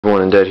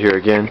Indead here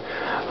again.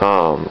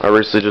 I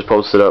recently just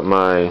posted up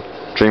my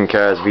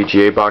Dreamcast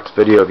VGA box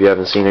video. If you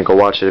haven't seen it, go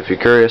watch it if you're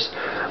curious.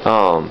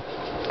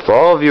 For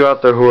all of you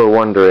out there who are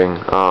wondering,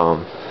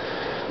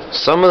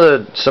 some of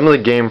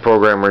the game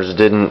programmers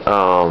didn't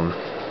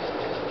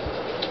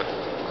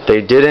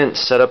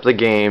set up the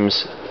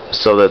games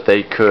so that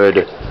they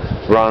could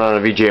run on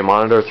a VGA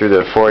monitor through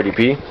the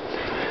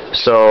 480p.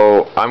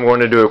 So I'm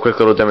going to do a quick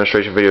little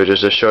demonstration video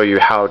just to show you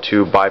how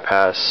to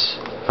bypass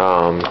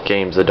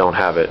games that don't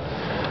have it.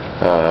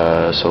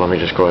 So let me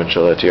just go ahead and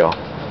show that to y'all.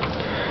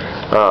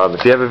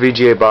 If you have a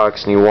VGA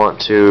box and you want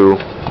to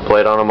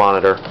play it on a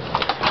monitor,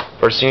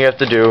 first thing you have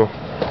to do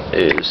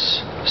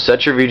is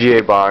set your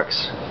VGA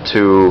box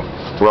to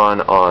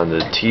run on the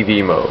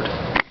TV mode.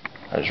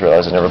 I just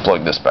realized I never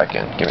plugged this back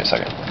in. Give me a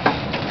second.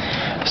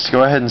 Just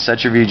go ahead and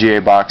set your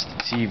VGA box to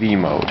TV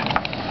mode.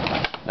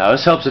 Now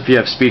this helps if you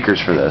have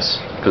speakers for this,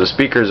 because the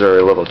speakers are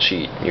a little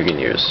cheat you can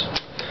use.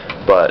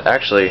 But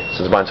actually,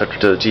 since mine's hooked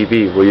to the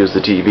TV, we'll use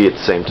the TV at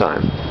the same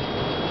time.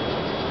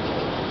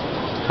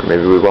 Or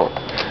maybe we won't.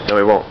 No,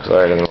 we won't, because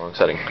I had it in the wrong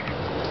setting.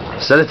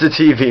 Set it to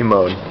TV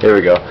mode. Here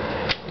we go.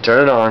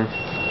 Turn it on.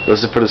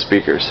 Listen for the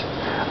speakers.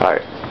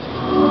 Alright.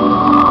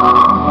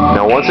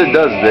 Now once it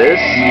does this,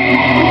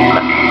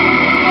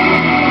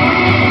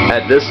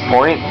 at this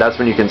point, that's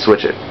when you can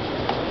switch it.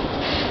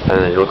 And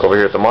then you look over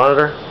here at the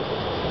monitor.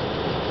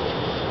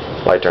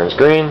 Light turns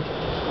green.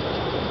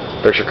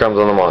 Picture comes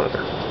on the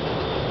monitor.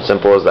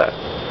 Simple as that.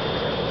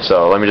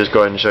 So let me just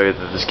go ahead and show you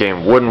that this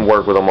game wouldn't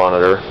work with a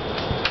monitor.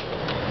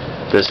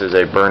 This is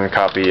a burned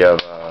copy of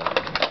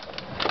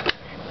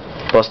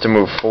Bust a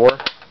Move 4,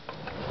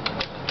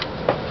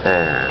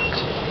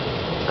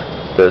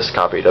 and this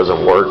copy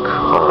doesn't work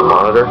on a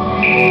monitor,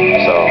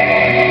 so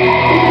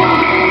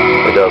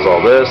it does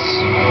all this,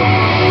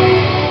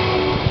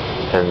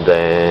 and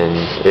then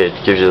it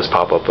gives you this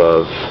pop-up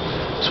of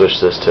switch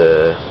this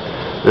to.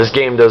 This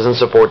game doesn't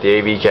support the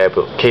AV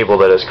cable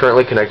that is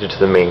currently connected to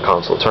the main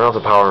console. Turn off the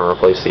power and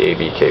replace the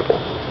AV cable.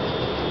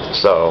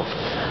 So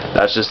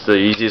that's just the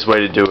easiest way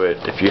to do it.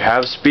 If you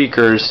have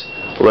speakers,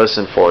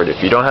 listen for it.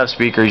 If you don't have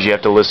speakers, you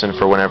have to listen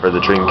for whenever the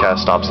Dreamcast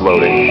stops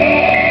loading.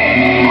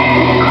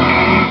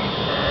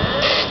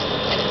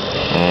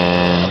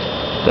 And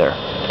there.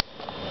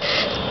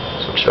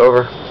 Switch it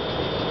over.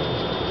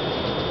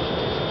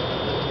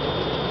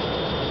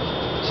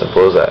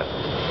 Simple as that.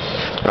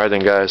 Alright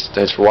then guys,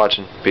 thanks for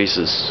watching. Peace.